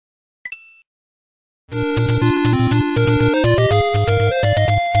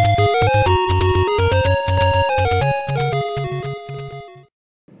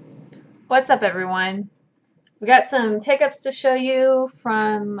What's up, everyone? We got some pickups to show you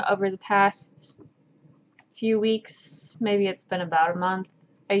from over the past few weeks. Maybe it's been about a month.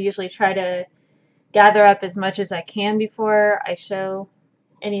 I usually try to gather up as much as I can before I show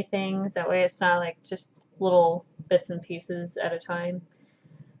anything. That way it's not like just little bits and pieces at a time.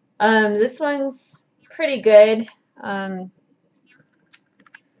 This one's pretty good.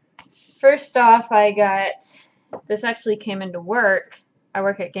 First off, I got, this actually came into work. I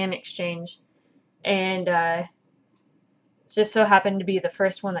work at Game Exchange, and just so happened to be the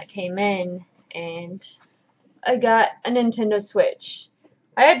first one that came in, and I got a Nintendo Switch.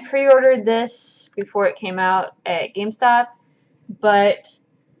 I had pre-ordered this before it came out at GameStop, but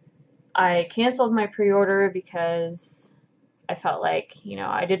I canceled my pre-order because I felt like,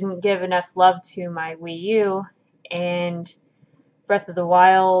 I didn't give enough love to my Wii U, and Breath of the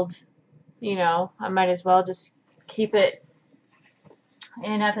Wild, I might as well just keep it.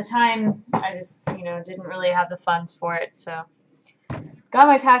 And at the time, I just, didn't really have the funds for it, so got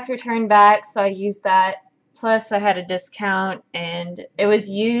my tax return back, so I used that. Plus, I had a discount, and it was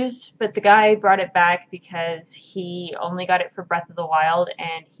used, but the guy brought it back because he only got it for Breath of the Wild,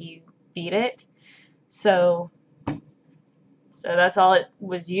 and he beat it. So that's all it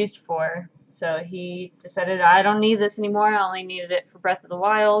was used for. So he decided, I don't need this anymore, I only needed it for Breath of the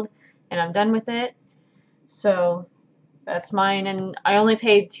Wild, and I'm done with it. So that's mine, and I only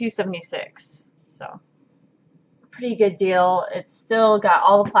paid $2.76, so pretty good deal. It's still got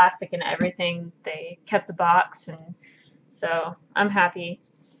all the plastic and everything. They kept the box, and so I'm happy.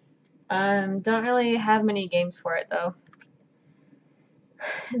 Don't really have many games for it though.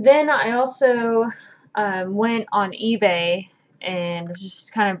 Then I also went on eBay and was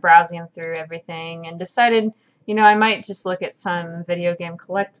just kind of browsing through everything and decided, I might just look at some video game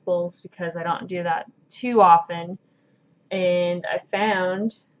collectibles because I don't do that too often. And I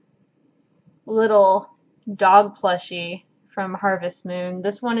found a little dog plushie from Harvest Moon.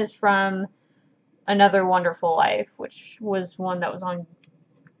 This one is from Another Wonderful Life, which was one that was on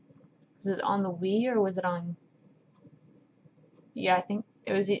it on the Wii or was it on, yeah, I think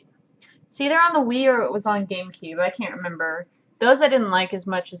it was, it's either on the Wii or it was on GameCube. I can't remember. Those I didn't like as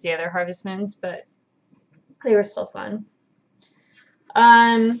much as the other Harvest Moons, but they were still fun.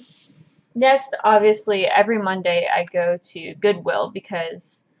 Next, obviously, every Monday I go to Goodwill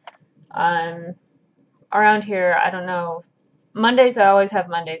because around here, I don't know, Mondays I always have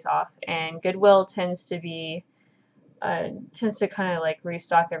Mondays off, and Goodwill tends to kind of like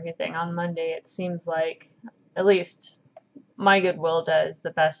restock everything on Monday. It seems like, at least my Goodwill does.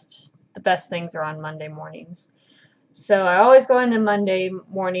 The best things are on Monday mornings. So I always go into Monday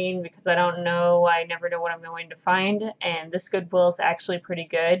morning because I never know what I'm going to find, and this Goodwill is actually pretty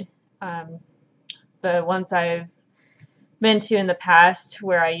good. The ones I've been to in the past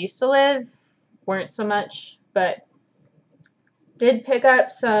where I used to live weren't so much, but did pick up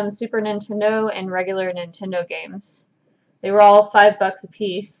some Super Nintendo and regular Nintendo games. They were all $5 a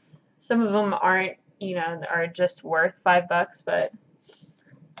piece. Some of them aren't, are just worth $5, but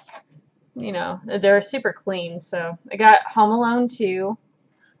they're super clean. So I got Home Alone 2.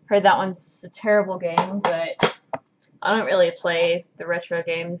 Heard that one's a terrible game, but I don't really play the retro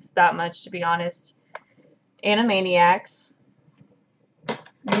games that much, to be honest. Animaniacs.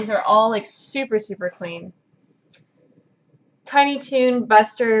 These are all like super, super clean. Tiny Toon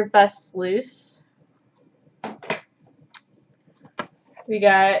Buster Bust Loose. We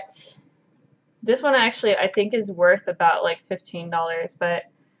got this one, actually I think is worth about like $15, but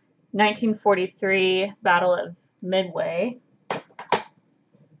 1943 Battle of Midway.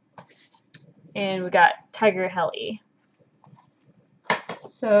 And we got Tiger Heli.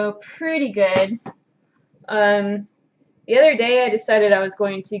 So pretty good. The other day I decided I was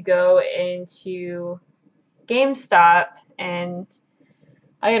going to go into GameStop, and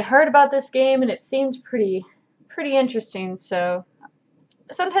I had heard about this game and it seemed pretty interesting. So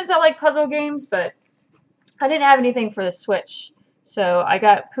sometimes I like puzzle games, but I didn't have anything for the Switch. So I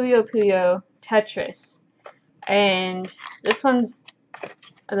got Puyo Puyo Tetris. And this one's,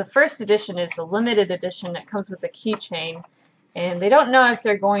 the first edition is the limited edition that comes with a keychain. And they don't know if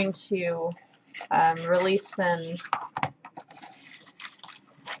they're going to release them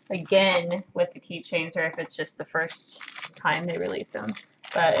again with the keychains or if it's just the first time they release them.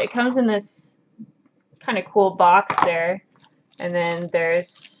 But it comes in this kind of cool box there. And then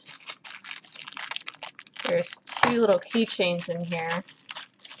there's two little keychains in here.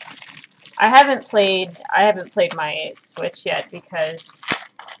 I haven't played my Switch yet because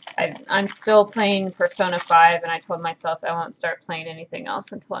I'm still playing Persona 5, and I told myself I won't start playing anything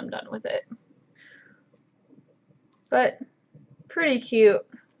else until I'm done with it. But pretty cute.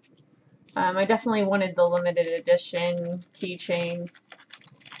 I definitely wanted the limited edition keychain,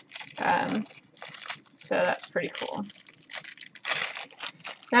 so that's pretty cool.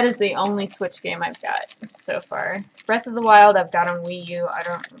 That is the only Switch game I've got so far. Breath of the Wild I've got on Wii U. I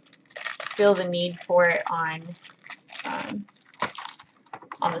don't feel the need for it on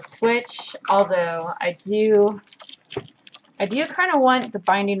the Switch, although I do kind of want the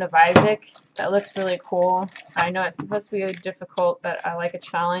Binding of Isaac. That looks really cool. I know it's supposed to be difficult, but I like a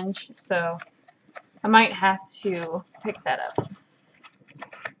challenge, so I might have to pick that up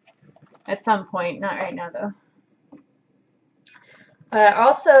at some point. Not right now, though. I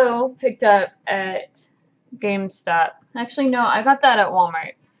also picked up at GameStop. Actually, no, I got that at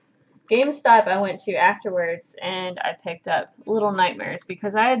Walmart. GameStop I went to afterwards, and I picked up Little Nightmares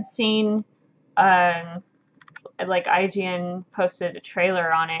because I had seen, like IGN posted a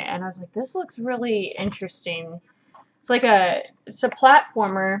trailer on it, and I was like, this looks really interesting. It's a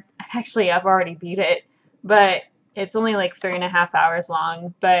platformer. Actually, I've already beat it, but it's only like 3.5 hours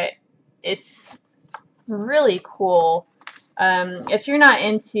long, but it's really cool. If you're not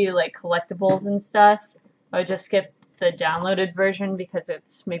into like collectibles and stuff, I would just get the downloaded version because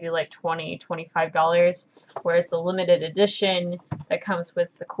it's maybe like $20–25, whereas the limited edition that comes with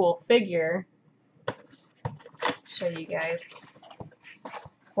the cool figure, show you guys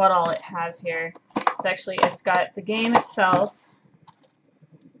what all it has here. It's got the game itself,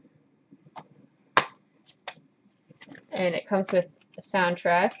 and it comes with a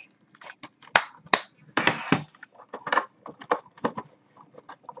soundtrack.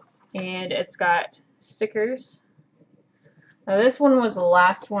 And it's got stickers. Now this one was the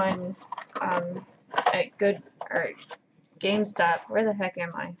last one at GameStop. Where the heck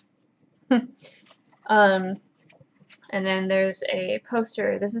am I? And then there's a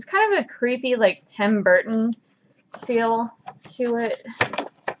poster. This is kind of a creepy, like Tim Burton feel to it.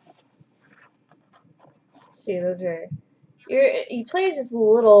 See, those are he plays this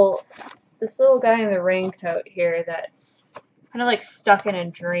little guy in the raincoat here that's kind of like stuck in a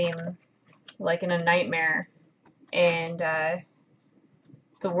dream, like in a nightmare, and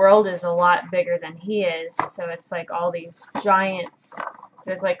the world is a lot bigger than he is, so it's like all these giants.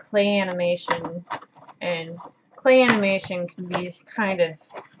 There's like clay animation, and clay animation can be kind of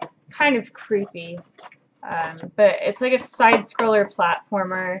creepy, but it's like a side-scroller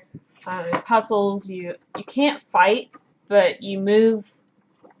platformer. Puzzles. You can't fight, but you move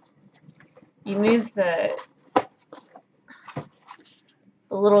the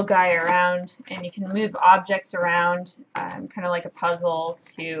little guy around, and you can move objects around, kind of like a puzzle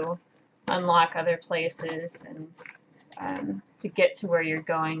to unlock other places, and to get to where you're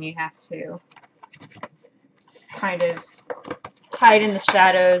going you have to kind of hide in the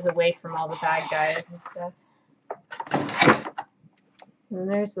shadows away from all the bad guys and stuff. And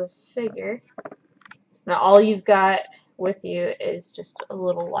there's the figure. Now all you've got with you is just a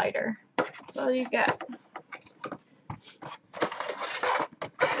little lighter. That's all you've got.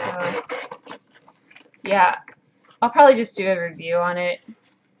 Yeah, I'll probably just do a review on it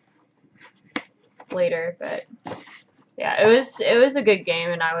later, but yeah, it was a good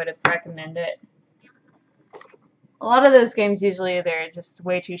game, and I would recommend it. A lot of those games usually they're just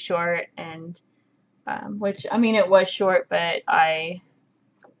way too short, and which I mean it was short, but I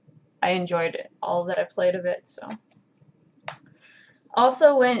enjoyed all that I played of it. So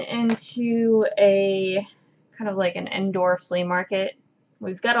also went into a kind of like an indoor flea market.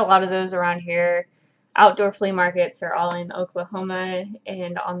 We've got a lot of those around here. Outdoor flea markets are all in Oklahoma,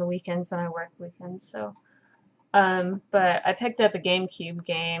 and on the weekends, and I work weekends. So, but I picked up a GameCube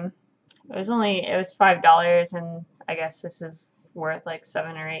game. It was $5, and I guess this is worth like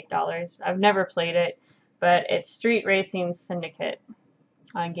 $7 or $8. I've never played it, but it's Street Racing Syndicate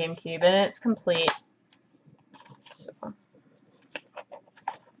on GameCube, and it's complete. So.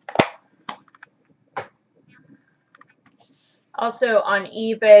 Also on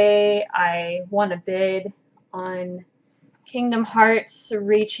eBay, I won a bid on Kingdom Hearts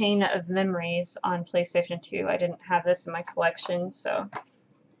Rechain of Memories on PlayStation 2. I didn't have this in my collection, so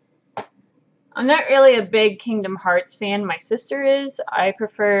I'm not really a big Kingdom Hearts fan. My sister is. I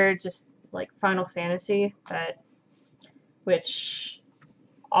prefer just like Final Fantasy, which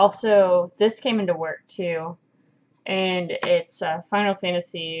also this came into work too, and it's Final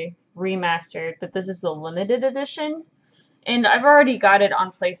Fantasy Remastered, but this is the limited edition. And I've already got it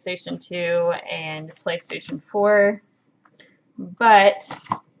on PlayStation 2 and PlayStation 4, but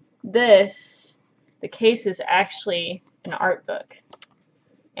the case is actually an art book.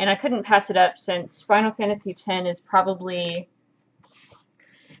 And I couldn't pass it up since Final Fantasy X is probably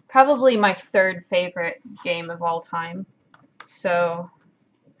my third favorite game of all time. So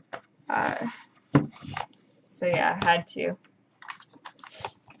So yeah, I had to.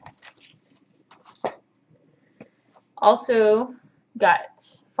 Also got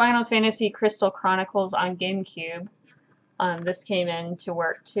Final Fantasy Crystal Chronicles on GameCube. This came in to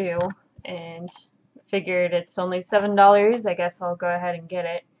work too, and figured it's only $7. I guess I'll go ahead and get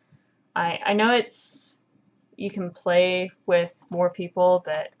it. I know you can play with more people,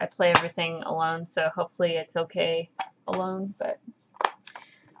 but I play everything alone, so hopefully it's okay alone. But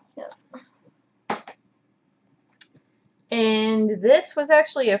yeah. And this was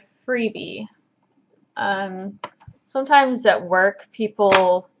actually a freebie. Sometimes at work,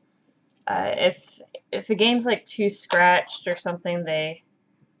 people, if a game's like too scratched or something,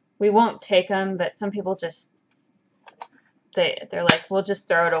 we won't take them. But some people just they're like, we'll just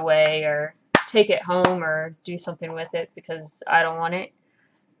throw it away or take it home or do something with it because I don't want it.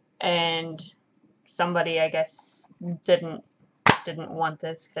 And somebody, I guess, didn't want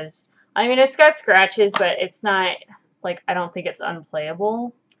this because I mean it's got scratches, but it's not like I don't think it's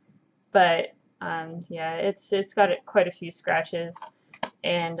unplayable. But yeah, it's got quite a few scratches,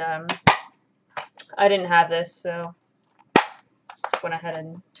 and I didn't have this, so just went ahead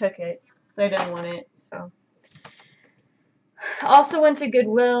and took it because I didn't want it. So also went to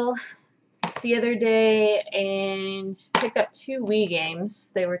Goodwill the other day and picked up 2 Wii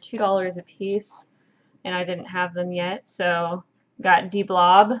games. They were $2 a piece, and I didn't have them yet, so got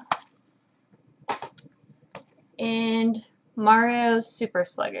D-Blob and Mario Super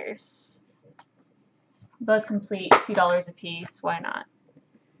Sluggers. Both complete, $2 a piece. Why not?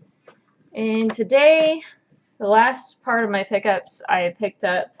 And today, the last part of my pickups, I picked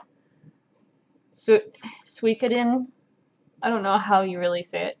up Suikoden. I don't know how you really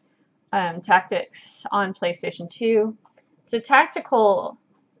say it. Tactics on PlayStation 2. It's a tactical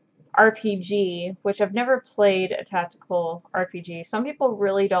RPG, which I've never played a tactical RPG. Some people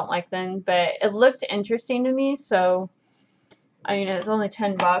really don't like them, but it looked interesting to me, so I mean, it's only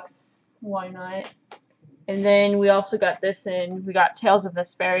 $10. Why not? And then we also got this in. We got Tales of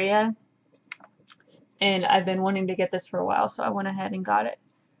Vesperia, and I've been wanting to get this for a while, so I went ahead and got it.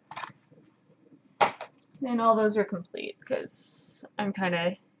 And all those are complete because I'm kind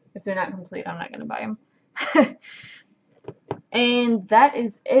of, if they're not complete, I'm not going to buy them. And that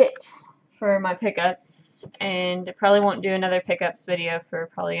is it for my pickups, and I probably won't do another pickups video for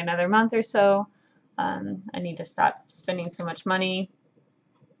probably another month or so. I need to stop spending so much money,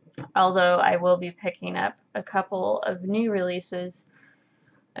 although I will be picking up a couple of new releases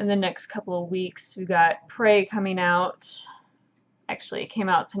in the next couple of weeks. We got Prey coming out. Actually, it came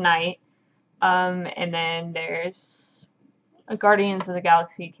out tonight. And then there's Guardians of the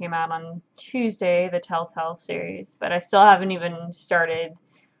Galaxy came out on Tuesday, the Telltale series, but I still haven't even started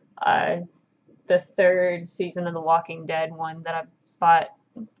the 3rd season of The Walking Dead one that I bought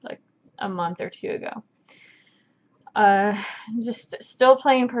like a month or 2 ago. Just still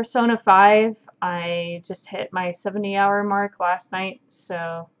playing Persona 5. I just hit my 70-hour mark last night,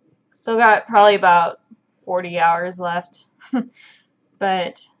 so still got probably about 40 hours left.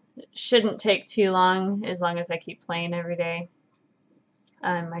 But it shouldn't take too long as I keep playing every day.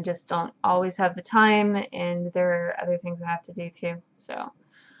 I just don't always have the time, and there are other things I have to do too. So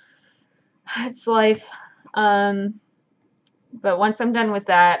it's life. But once I'm done with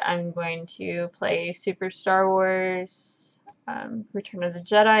that, I'm going to play Super Star Wars Return of the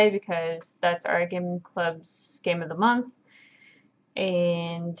Jedi because that's our game club's game of the month.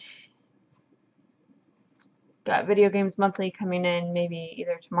 And got Video Games Monthly coming in maybe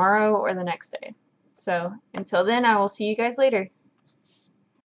either tomorrow or the next day. So until then, I will see you guys later.